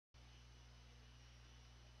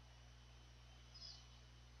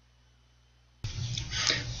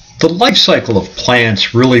The life cycle of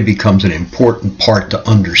plants really becomes an important part to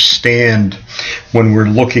understand when we're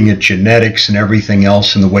looking at genetics and everything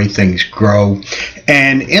else and the way things grow.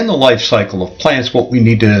 And in the life cycle of plants, what we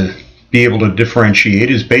need to be able to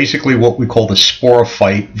differentiate is basically what we call the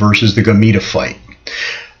sporophyte versus the gametophyte.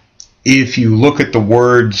 If you look at the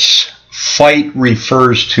words, phyte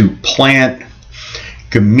refers to plant,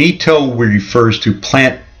 gameto refers to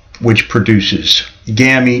plant which produces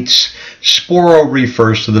gametes, sporo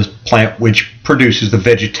refers to the plant which produces the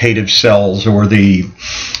vegetative cells or the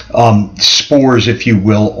spores, if you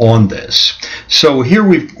will, on this. So here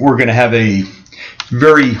we're going to have a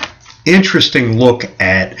very interesting look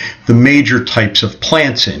at the major types of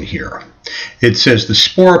plants in here. It says the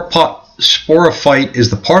sporophyte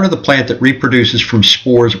is the part of the plant that reproduces from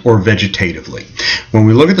spores or vegetatively. When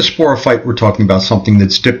we look at the sporophyte, we're talking about something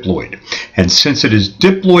that's diploid. And since it is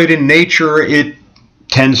diploid in nature, it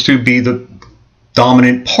tends to be the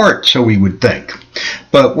dominant part, so we would think.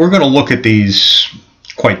 But we're going to look at these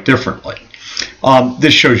quite differently.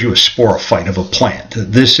 This shows you a sporophyte of a plant.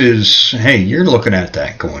 This is, hey, you're looking at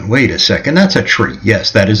that going, wait a second, that's a tree.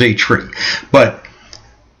 Yes, that is a tree. But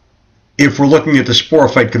if we're looking at the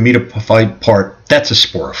sporophyte gametophyte part, that's a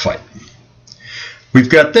sporophyte. We've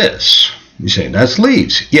got this. You say, that's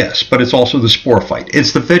leaves. Yes, but it's also the sporophyte.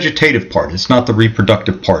 It's the vegetative part. It's not the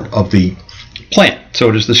reproductive part of the plant. So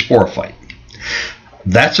it is the sporophyte.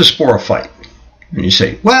 That's a sporophyte. And you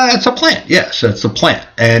say, well, that's a plant. Yes, that's the plant.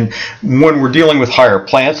 And when we're dealing with higher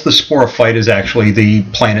plants, the sporophyte is actually the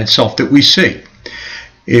plant itself that we see.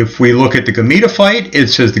 If we look at the gametophyte, it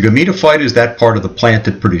says the gametophyte is that part of the plant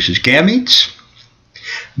that produces gametes.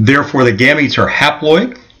 Therefore, the gametes are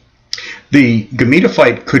haploid. The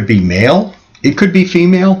gametophyte could be male, it could be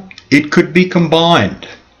female, it could be combined.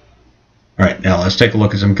 All right, now let's take a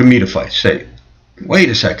look at some gametophytes. Say, wait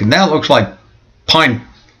a second, that looks like pine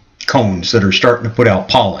cones that are starting to put out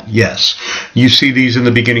pollen. Yes, you see these in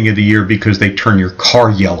the beginning of the year because they turn your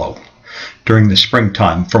car yellow during the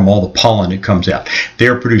springtime from all the pollen that comes out.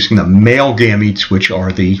 They're producing the male gametes, which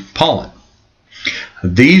are the pollen.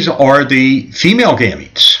 These are the female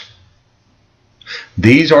gametes.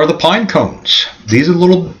 These are the pine cones. These are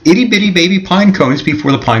little itty bitty baby pine cones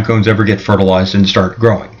before the pine cones ever get fertilized and start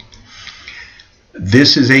growing.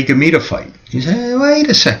 This is a gametophyte. You say, wait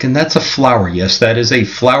a second, that's a flower. Yes, that is a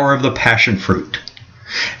flower of the passion fruit.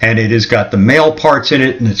 And it has got the male parts in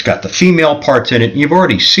it, and it's got the female parts in it. And you've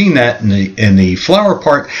already seen that in the flower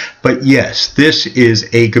part. But yes, this is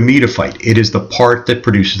a gametophyte. It is the part that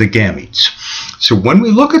produces the gametes. So when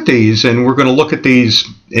we look at these, and we're going to look at these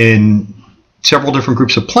in several different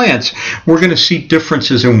groups of plants, we're going to see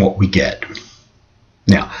differences in what we get.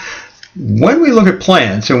 Now, when we look at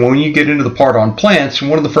plants, and when you get into the part on plants,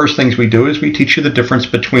 one of the first things we do is we teach you the difference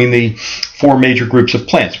between the four major groups of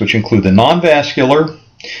plants, which include the non-vascular,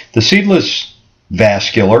 the seedless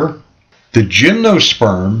vascular, the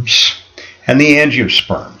gymnosperms, and the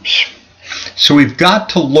angiosperms. So we've got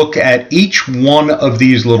to look at each one of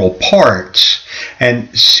these little parts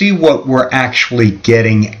and see what we're actually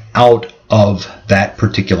getting out of that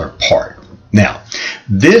particular part. Now,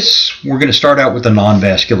 we're going to start out with the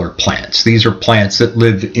non-vascular plants. These are plants that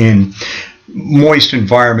live in moist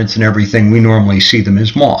environments and everything. We normally see them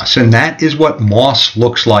as moss, and that is what moss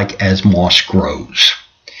looks like as moss grows.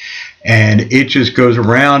 And it just goes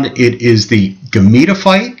around. It is the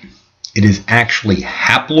gametophyte. It is actually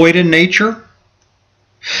haploid in nature,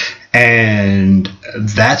 and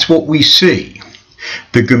that's what we see.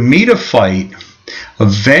 The gametophyte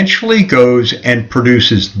eventually goes and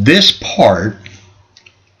produces this part,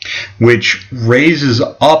 which raises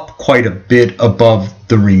up quite a bit above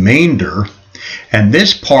the remainder, and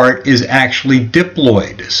this part is actually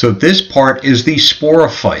diploid. So this part is the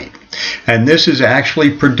sporophyte, and this is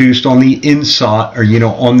actually produced on the inside, or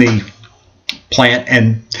on the plant.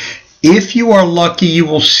 And if you are lucky, you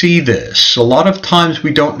will see this. A lot of times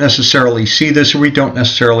we don't necessarily see this, or we don't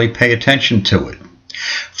necessarily pay attention to it.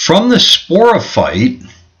 From the sporophyte,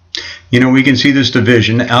 we can see this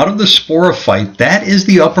division. Out of the sporophyte, that is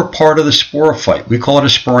the upper part of the sporophyte. We call it a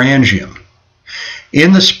sporangium.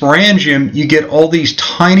 In the sporangium, you get all these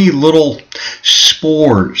tiny little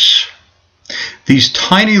spores. These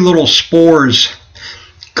tiny little spores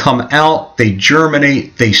come out, they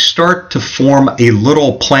germinate, they start to form a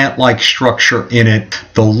little plant-like structure in it.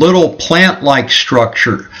 The little plant-like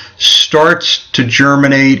structure starts to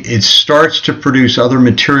germinate, it starts to produce other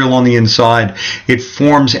material on the inside. It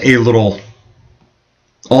forms a little,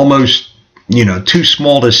 almost, too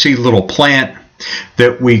small to see little plant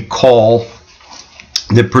that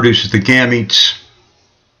produces the gametes.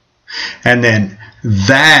 And then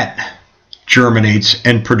that germinates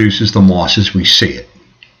and produces the moss as we see it.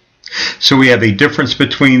 So we have a difference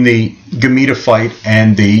between the gametophyte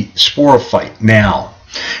and the sporophyte. Now,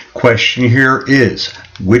 question here is,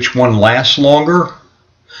 which one lasts longer?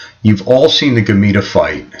 You've all seen the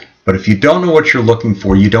gametophyte, but if you don't know what you're looking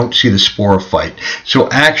for, you don't see the sporophyte. So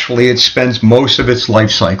actually it spends most of its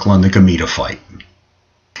life cycle in the gametophyte.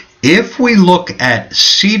 If we look at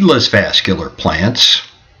seedless vascular plants,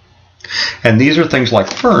 and these are things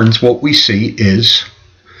like ferns, what we see is,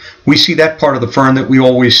 we see that part of the fern that we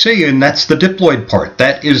always see, and that's the diploid part.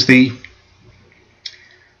 That is the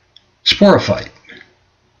sporophyte.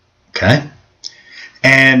 Okay?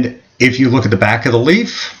 And if you look at the back of the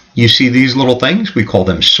leaf, you see these little things. We call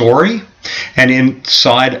them sori. And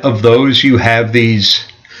inside of those you have these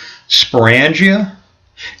sporangia.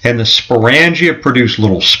 And the sporangia produce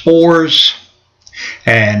little spores.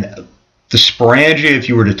 And the sporangia, if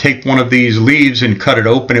you were to take one of these leaves and cut it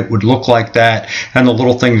open, it would look like that. And the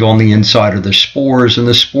little things on the inside are the spores. And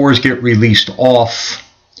the spores get released off.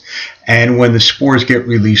 And when the spores get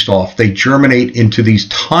released off, they germinate into these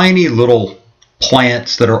tiny little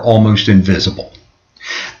plants that are almost invisible.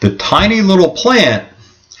 The tiny little plant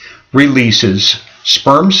releases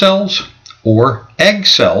sperm cells or egg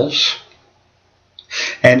cells,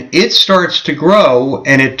 and it starts to grow,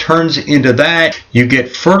 and it turns into that. You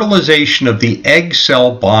get fertilization of the egg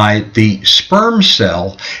cell by the sperm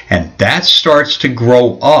cell, and that starts to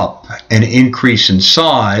grow up and increase in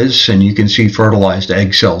size, and you can see fertilized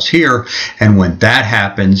egg cells here. And when that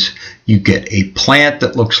happens, you get a plant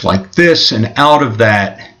that looks like this, and out of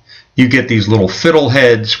that you get these little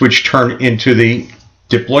fiddleheads, which turn into the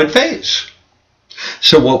diploid phase.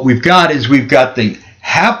 So what we've got is we've got the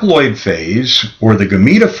haploid phase, or the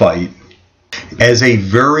gametophyte, as a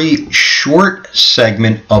very short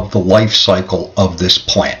segment of the life cycle of this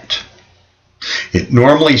plant. It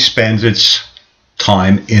normally spends its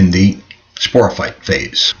time in the sporophyte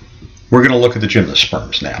phase. We're going to look at the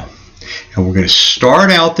gymnosperms now. And we're going to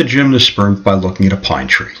start out the gymnosperms by looking at a pine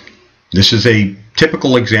tree. This is a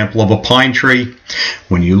typical example of a pine tree.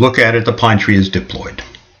 When you look at it, the pine tree is diploid.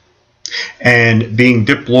 And being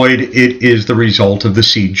diploid, it is the result of the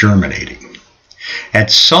seed germinating.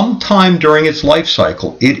 At some time during its life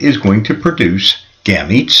cycle, it is going to produce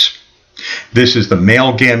gametes. This is the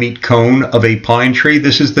male gamete cone of a pine tree.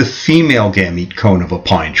 This is the female gamete cone of a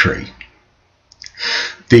pine tree.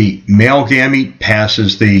 The male gamete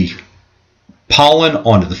passes the pollen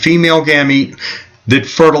onto the female gamete that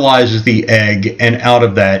fertilizes the egg, and out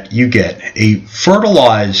of that you get a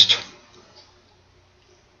fertilized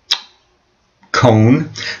cone.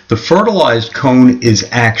 The fertilized cone is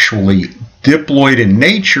actually diploid in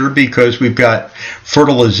nature because we've got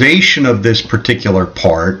fertilization of this particular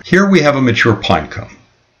part. Here we have a mature pine cone.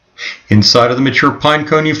 Inside of the mature pine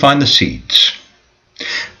cone you find the seeds.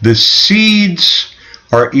 The seeds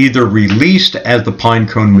are either released as the pine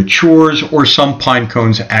cone matures, or some pine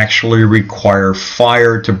cones actually require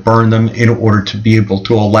fire to burn them in order to be able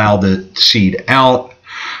to allow the seed out.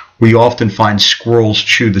 We often find squirrels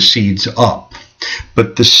chew the seeds up.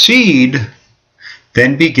 But the seed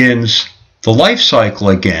then begins the life cycle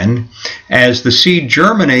again as the seed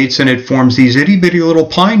germinates, and it forms these itty bitty little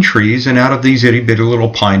pine trees, and out of these itty bitty little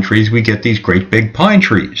pine trees we get these great big pine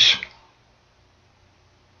trees.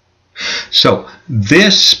 So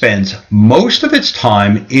this spends most of its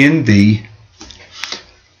time in the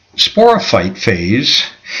sporophyte phase,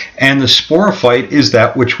 and the sporophyte is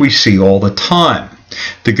that which we see all the time.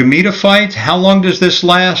 The gametophyte, how long does this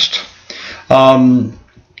last?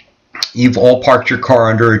 You've all parked your car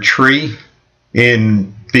under a tree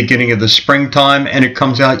in beginning of the springtime and it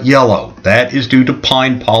comes out yellow. That is due to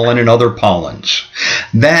pine pollen and other pollens.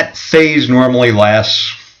 That phase normally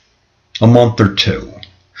lasts a month or two.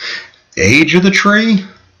 The age of the tree?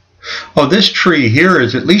 Oh, this tree here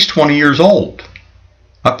is at least 20 years old.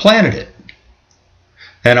 I planted it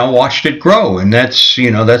and I watched it grow, and that's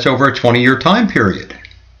over a 20-year time period.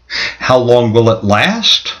 How long will it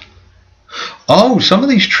last? Oh, some of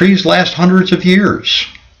these trees last hundreds of years.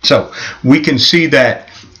 So we can see that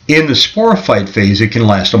in the sporophyte phase it can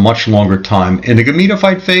last a much longer time. In the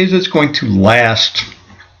gametophyte phase it's going to last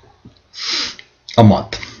a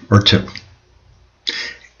month or two.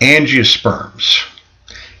 Angiosperms.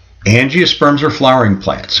 Angiosperms are flowering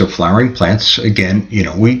plants. So flowering plants, again,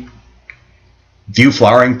 we view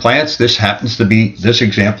flowering plants. This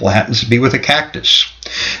example happens to be with a cactus.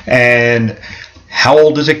 And how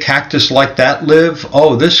old does a cactus like that live?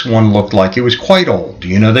 Oh, this one looked like it was quite old.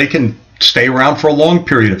 They can stay around for a long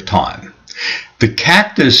period of time. The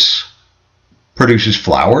cactus produces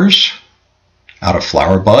flowers, out of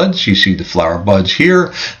flower buds. You see the flower buds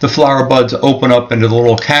here. The flower buds open up into the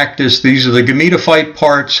little cactus. These are the gametophyte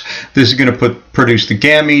parts. This is going to produce the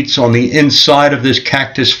gametes on the inside of this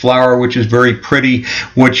cactus flower, which is very pretty.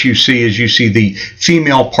 What you see is you see the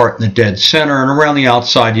female part in the dead center, and around the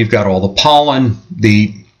outside you've got all the pollen,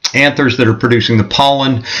 the anthers that are producing the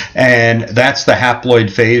pollen, and that's the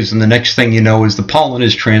haploid phase. And the next thing you know is the pollen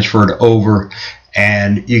is transferred over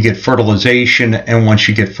and you get fertilization. And once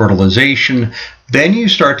you get fertilization, then you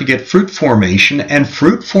start to get fruit formation, and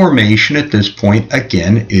fruit formation at this point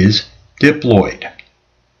again is diploid.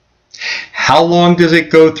 How long does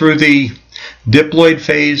it go through the diploid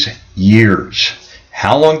phase? Years.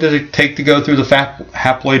 How long does it take to go through the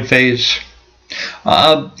haploid phase?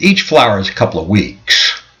 Each flower is a couple of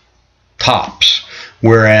weeks, tops.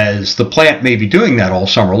 Whereas the plant may be doing that all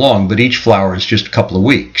summer long, but each flower is just a couple of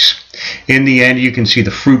weeks. In the end, you can see the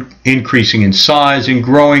fruit increasing in size and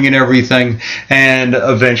growing and everything, and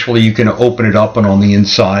eventually you can open it up, and on the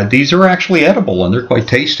inside, these are actually edible and they're quite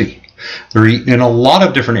tasty. They're eaten in a lot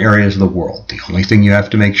of different areas of the world. The only thing you have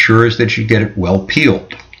to make sure is that you get it well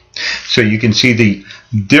peeled. So you can see the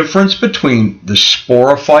difference between the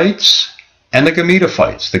sporophytes and the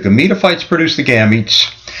gametophytes. The gametophytes produce the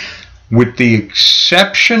gametes. With the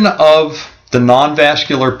exception of the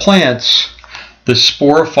non-vascular plants, the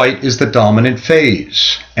sporophyte is the dominant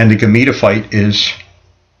phase, and the gametophyte is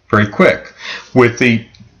very quick. With the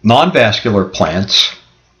non-vascular plants,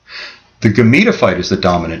 the gametophyte is the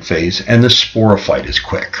dominant phase, and the sporophyte is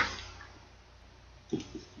quick.